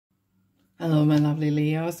Hello my lovely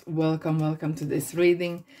Leos, welcome to this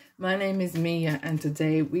reading. My name is Mia and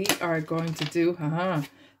today we are going to do,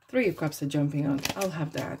 3 of Cups are jumping out, I'll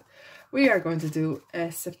have that. We are going to do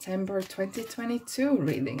a September 2022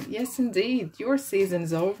 reading. Yes indeed, your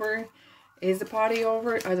season's over. Is the party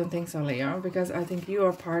over? I don't think so, Leo, because I think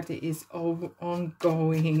your party is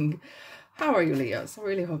ongoing. How are you, Leos? I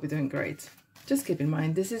really hope you're doing great. Just keep in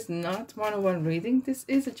mind, this is not one-on-one reading. This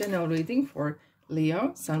is a general reading for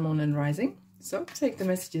Leo, Sun, Moon and Rising. So take the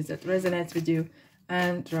messages that resonate with you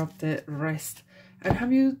and drop the rest. And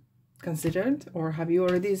have you considered or have you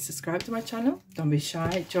already subscribed to my channel? Don't be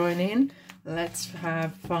shy, join in. Let's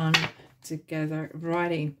have fun together.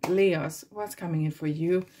 Righty, Leos, what's coming in for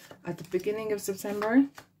you at the beginning of September,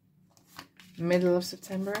 middle of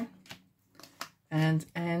September, and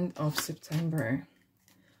end of September?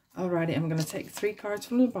 Alrighty, I'm gonna take 3 cards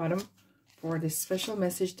from the bottom for this special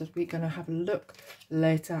message that we're gonna have a look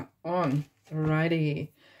later on.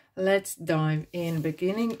 Righty, let's dive in.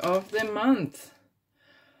 Beginning of the month.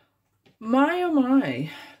 My oh my,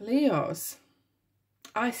 Leos,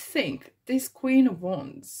 I think this Queen of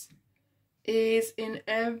Wands is in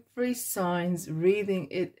every sign's reading.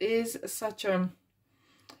 It is such a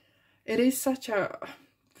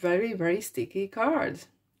very, very sticky card.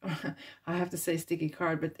 I have to say sticky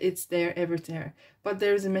card, but it's there, everywhere. But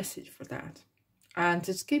there is a message for that. And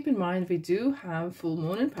just keep in mind, we do have full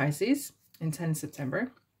moon in Pisces in 10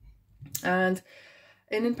 September. And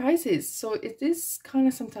in Pisces, so it is kind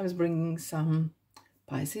of sometimes bringing some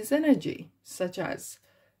Pisces energy, such as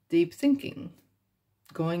deep thinking,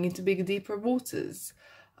 going into deeper waters,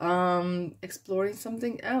 exploring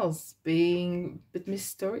something else, being a bit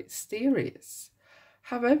mysterious.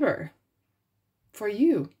 However, for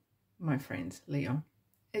you, my friend Leo,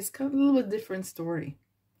 it's kind of a little bit different story.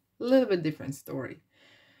 A little bit different story.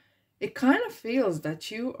 It kind of feels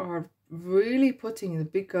that you are really putting the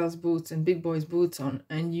big girl's boots and big boy's boots on,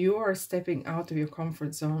 and you are stepping out of your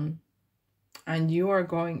comfort zone, and you are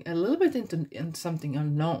going a little bit into something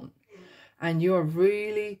unknown, and you are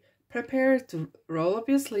really prepared to roll up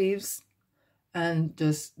your sleeves and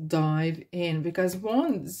just dive in, because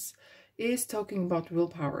Wands is talking about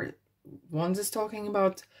willpower. Wands is talking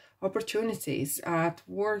about opportunities at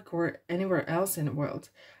work or anywhere else in the world.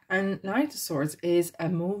 And Knight of Swords is a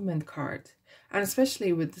movement card. And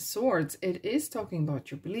especially with the swords, it is talking about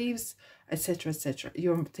your beliefs, etc., etc.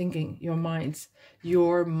 Your thinking, your minds,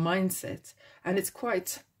 your mindset. And it's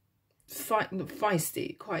quite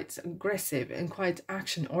feisty, quite aggressive, and quite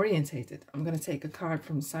action-orientated. I'm going to take a card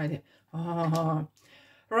from the side here.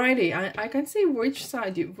 Righty, I can see which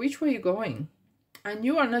side, which way you're going. And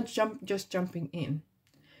you are not just jumping in.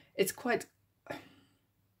 It's quite...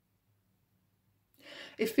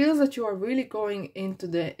 It feels that you are really going into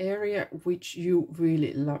the area which you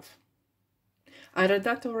really love. Either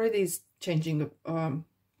that already is changing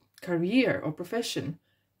career or profession.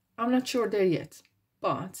 I'm not sure there yet.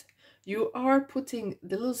 But you are putting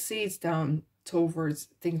the little seeds down towards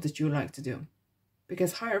things that you like to do.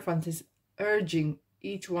 Because Hierophant is urging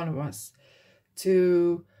each one of us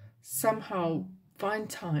to somehow find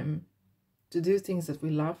time to do things that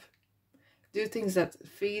we love, do things that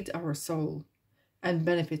feed our soul and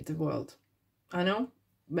benefit the world. I know,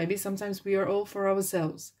 maybe sometimes we are all for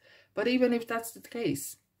ourselves, but even if that's the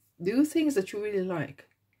case, do things that you really like,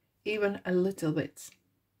 even a little bit.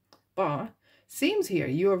 But seems here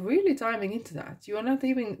you are really diving into that. You are not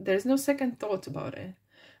even, there's no second thought about it.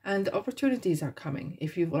 And opportunities are coming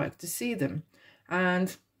if you would like to see them.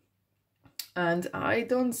 And I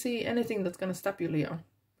don't see anything that's going to stop you, Leo.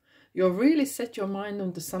 You've really set your mind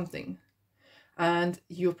onto something. And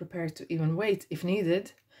you're prepared to even wait if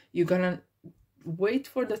needed. You're going to wait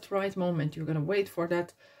for that right moment. You're going to wait for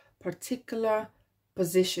that particular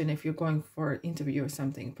position if you're going for an interview or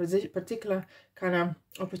something. Particular kind of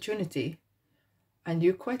opportunity. And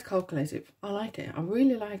you're quite calculative. I like it. I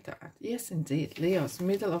really like that. Yes, indeed. Leo's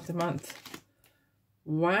middle of the month.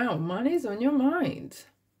 Wow, money's on your mind.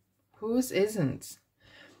 Whose isn't?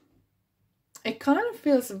 It kind of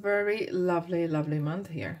feels a very lovely, lovely month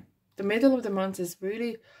here. The middle of the month is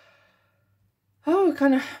really, do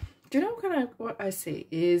you know kind of what I see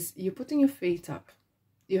is you're putting your feet up.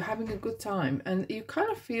 You're having a good time. And you kind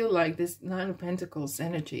of feel like this 9 of Pentacles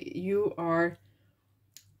energy. You are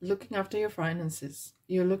looking after your finances.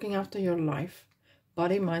 You're looking after your life.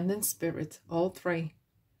 Body, mind, and spirit. All 3.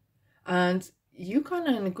 And you're kind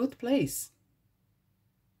of in a good place.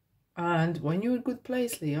 And when you're in a good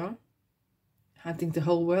place, Leo, I think the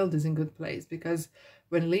whole world is in a good place, because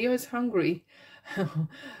when Leo is hungry,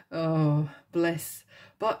 oh, bless.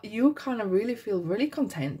 But you kind of really feel really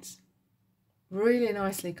content. Really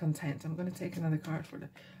nicely content. I'm going to take another card for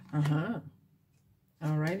that.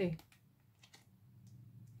 Alrighty.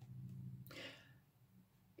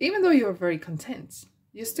 Even though you're very content,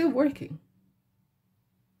 you're still working.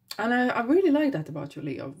 And I really like that about you,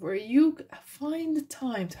 Leo, where you find the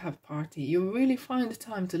time to have a party. You really find the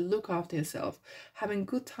time to look after yourself, having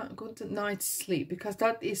good night's sleep, because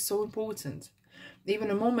that is so important.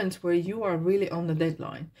 Even a moment where you are really on the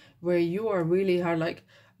deadline, where you are really like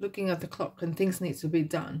looking at the clock and things need to be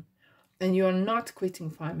done, and you are not quitting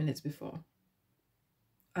 5 minutes before.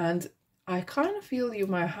 And I kind of feel you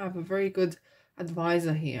might have a very good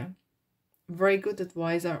advisor here. Very good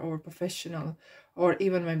advisor or professional, or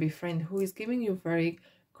even maybe friend who is giving you very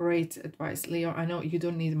great advice. Leo, I know you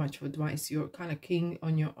don't need much of advice. You're kind of king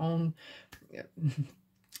on your own,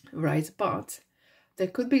 right? But there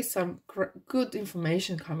could be some good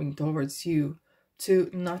information coming towards you to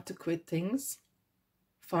not to quit things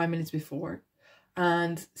 5 minutes before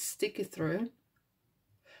and stick it through.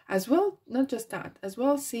 As well, not just that, as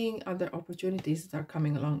well seeing other opportunities that are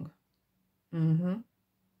coming along.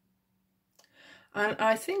 And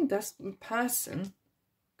I think that person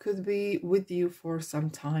could be with you for some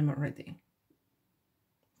time already.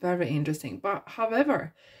 Very interesting. But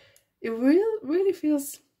however, it really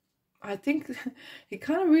feels, I think it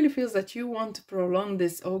kind of really feels that you want to prolong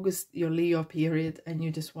this August, your Leo period, and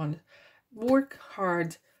you just want to work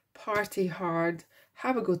hard, party hard,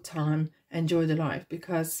 have a good time, enjoy the life.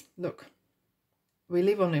 Because look, we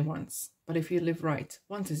live only once, but if you live right,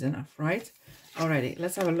 once is enough, right? Alrighty,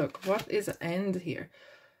 let's have a look. What is the end here?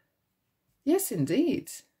 Yes, indeed.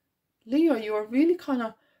 Leo, you are really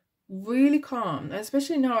really calm,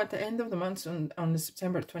 especially now at the end of the month on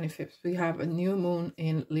September 25th. We have a new moon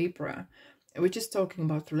in Libra, which is talking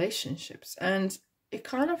about relationships. And it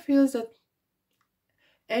kind of feels that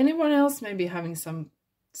anyone else may be having some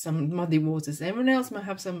muddy waters. Everyone else might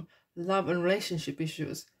have some love and relationship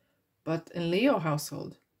issues. But in Leo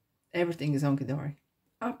household, everything is hunky-dory.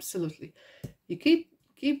 Absolutely. You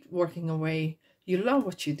keep working away. You love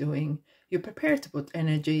what you're doing. You're prepared to put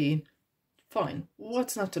energy in. Fine.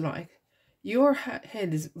 What's not to like? Your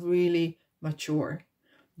head is really mature.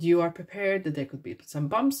 You are prepared that there could be some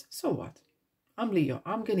bumps. So what? I'm Leo.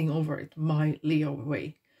 I'm getting over it my Leo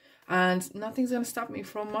way. And nothing's going to stop me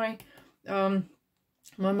from my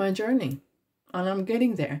my journey. And I'm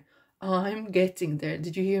getting there. I'm getting there.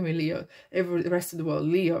 Did you hear me, Leo? The rest of the world,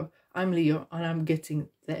 Leo. I'm Leo and I'm getting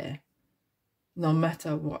there. No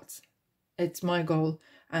matter what. It's my goal.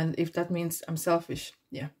 And if that means I'm selfish,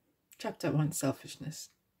 yeah. Chapter 1, selfishness.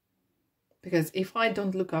 Because if I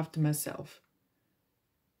don't look after myself,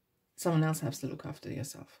 someone else has to look after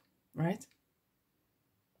yourself, right?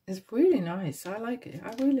 It's really nice. I like it.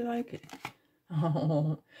 I really like it.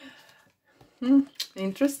 Oh,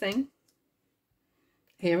 interesting.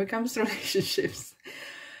 Here it comes to relationships.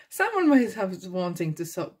 Someone might have wanting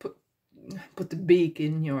to put the beak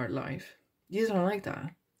in your life. You don't like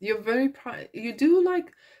that. You're very you do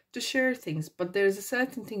like to share things, but there's a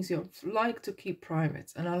certain things you like to keep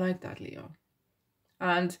private, and I like that, Leo.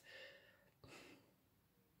 And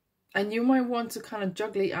you might want to kind of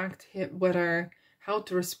juggly act here, whether how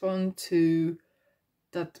to respond to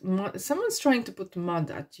that. Someone's trying to put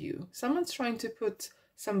mud at you. Someone's trying to put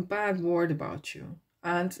some bad word about you,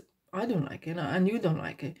 and I don't like it, and you don't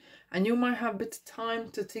like it, and you might have a bit of time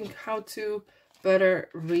to think how to better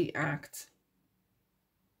react.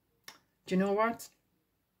 Do you know what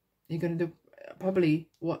you're going to do? Probably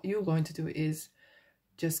what you're going to do is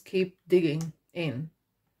just keep digging in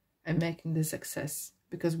and making the success,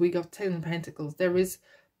 because we got 10 pentacles. There is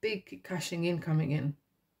big cashing in coming in,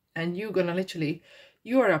 and you're gonna literally,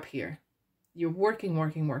 you are up here, you're working,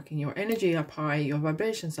 your energy up high, your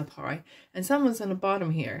vibrations up high, and someone's on the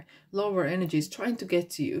bottom here, lower energies, trying to get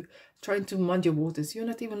to you, trying to mud your waters. You're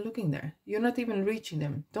not even looking there, you're not even reaching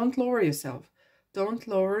them. Don't lower yourself. Don't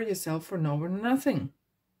lower yourself for no or nothing.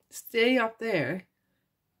 Stay up there,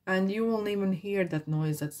 and you won't even hear that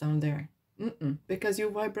noise that's down there. Because you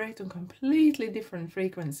vibrate on completely different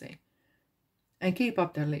frequency. And keep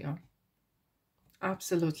up there, Leo.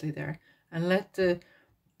 Absolutely there. And let the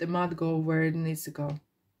mud go where it needs to go.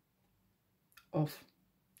 Off.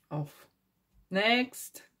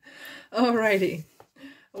 Next. Alrighty.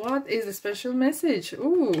 What is the special message?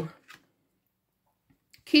 Ooh.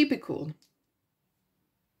 Keep it cool.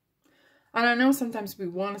 And I know sometimes we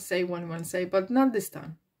want to say what we want to say, but not this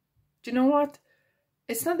time. Do you know what?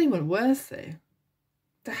 It's not even worth it.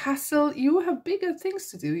 The hassle, you have bigger things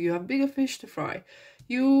to do. You have bigger fish to fry.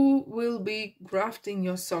 You will be grafting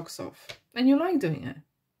your socks off. And you like doing it.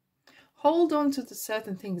 Hold on to the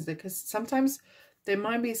certain things, because sometimes there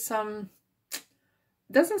might be some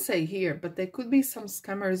doesn't say here, but there could be some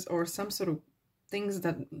scammers or some sort of things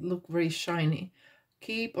that look very shiny.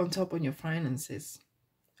 Keep on top on your finances,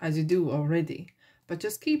 as you do already, but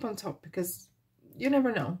just keep on top, because you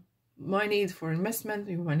never know. My need for investment,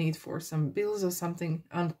 you might need for some bills or something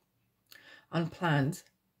unplanned.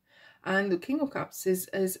 And the King of Cups is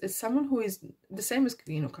someone who is the same as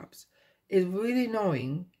Queen of Cups, is really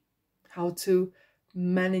knowing how to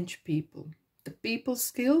manage people. The people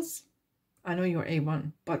skills, I know you're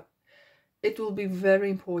A1, but it will be very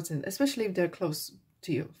important, especially if they're close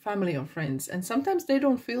to you, family or friends. And sometimes they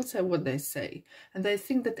don't filter what they say, and they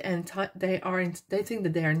think that they think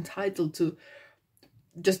that they are entitled to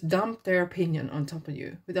just dump their opinion on top of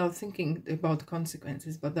you without thinking about the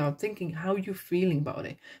consequences, without thinking how you're feeling about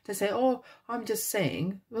it. They say, oh, I'm just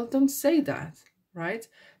saying. Well, don't say that, right?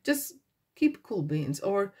 Just keep cool beans,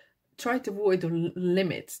 or try to avoid or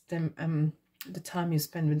limit them, the time you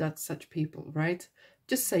spend with such people, right?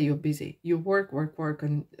 Just say you're busy. You work,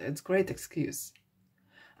 and it's a great excuse.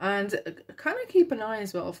 And kind of keep an eye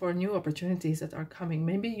as well for new opportunities that are coming.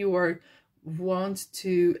 Maybe you want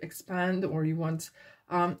to expand, or you want...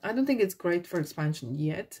 I don't think it's great for expansion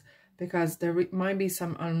yet, because there might be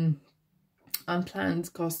some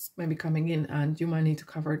unplanned costs maybe coming in, and you might need to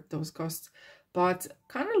cover those costs. But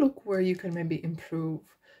kind of look where you can maybe improve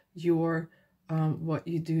your what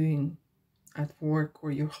you're doing at work,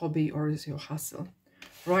 or your hobby, or your hustle.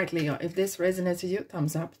 Right, Leo, if this resonates with you,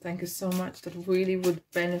 thumbs up. Thank you so much. That really would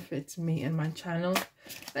benefit me and my channel.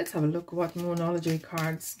 Let's have a look what Moonology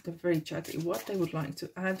cards, they're very chatty, what they would like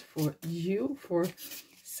to add for you for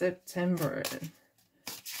September.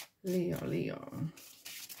 Leo.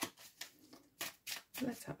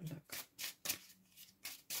 Let's have a look.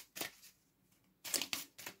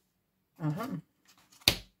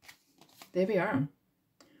 There we are.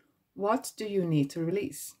 What do you need to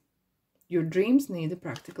release? Your dreams need a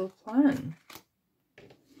practical plan.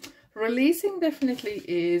 Releasing definitely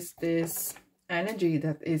is this energy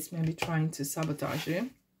that is maybe trying to sabotage you.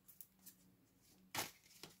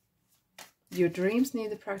 Your dreams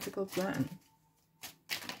need a practical plan.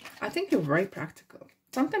 I think you're very practical.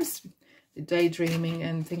 Sometimes daydreaming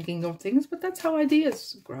and thinking of things, but that's how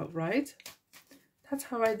ideas grow, right? That's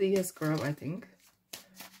how ideas grow, I think.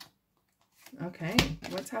 Okay,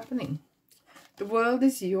 what's happening? The world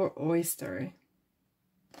is your oyster.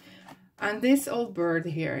 And this old bird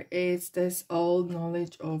here is this old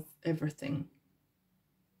knowledge of everything.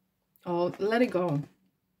 Oh, let it go.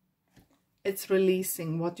 It's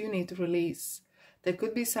releasing what you need to release. There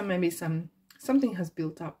could be something has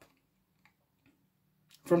built up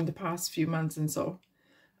from the past few months and so.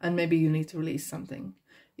 And maybe you need to release something.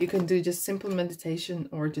 You can do just simple meditation,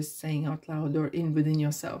 or just saying out loud or within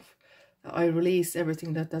yourself. I release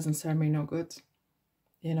everything that doesn't serve me no good.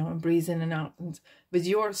 You know, and breathe in and out. And with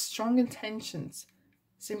your strong intentions,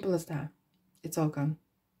 simple as that, it's all gone.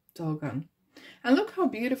 It's all gone. And look how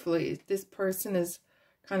beautifully this person is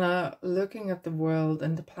kind of looking at the world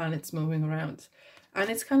and the planets moving around.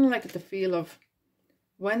 And it's kind of like the feel of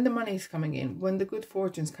when the money is coming in, when the good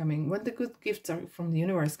fortune's coming, when the good gifts are from the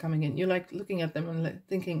universe coming in. You're like looking at them and like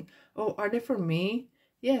thinking, oh, are they for me?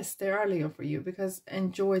 Yes, they are, Leo, for you, because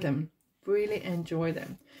enjoy them. Really enjoy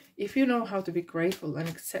them. If you know how to be grateful and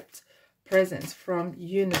accept presents from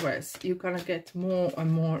universe, you're gonna get more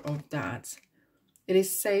and more of that. It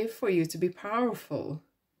is safe for you to be powerful.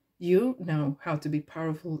 You know how to be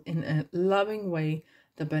powerful in a loving way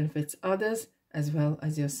that benefits others as well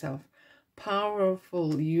as yourself.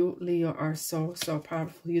 Powerful. You, Leo, are so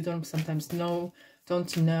powerful. You don't sometimes know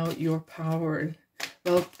your power.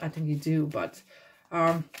 Well, I think you do, but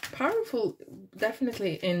powerful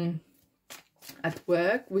definitely at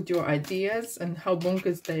work with your ideas, and how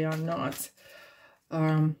bonkers they are not.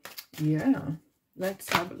 Yeah, let's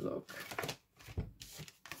have a look.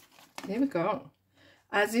 Here we go.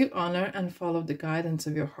 As you honor and follow the guidance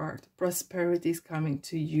of your heart, prosperity is coming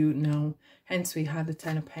to you now. Hence we had the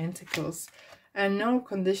Ten of Pentacles. And no,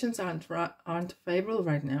 conditions aren't favorable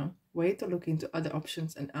right now. Wait to look into other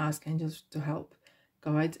options and ask angels to help,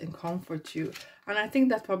 guide and comfort you. And I think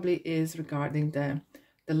that probably is regarding the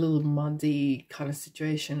little muddy kind of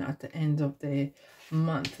situation at the end of the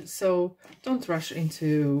month. So don't rush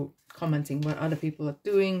into commenting what other people are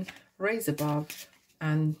doing. Raise above,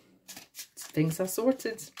 and things are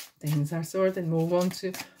sorted. Things are sorted. Move on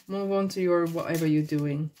to your whatever you're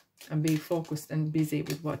doing, and be focused and busy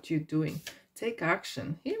with what you're doing. Take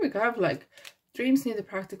action. Here we have like dreams need a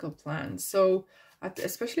practical plan. So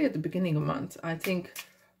especially at the beginning of the month, I think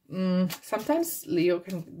sometimes Leo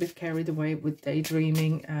can be carried away with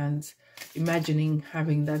daydreaming and imagining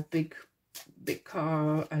having that big big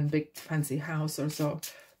car and big fancy house or so.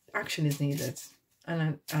 Action is needed.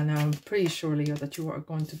 And I'm pretty sure, Leo, that you are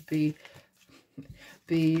going to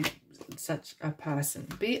be such a person.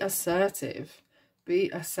 Be assertive. Be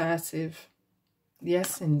assertive.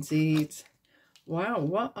 Yes, indeed. Wow,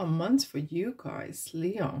 what a month for you guys,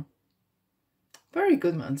 Leo. Very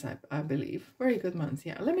good month, I believe. Very good month.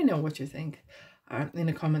 Yeah, let me know what you think in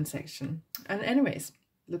the comment section. And anyways,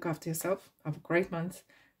 look after yourself. Have a great month.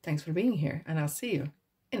 Thanks for being here. And I'll see you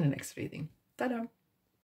in the next reading. Ta-da!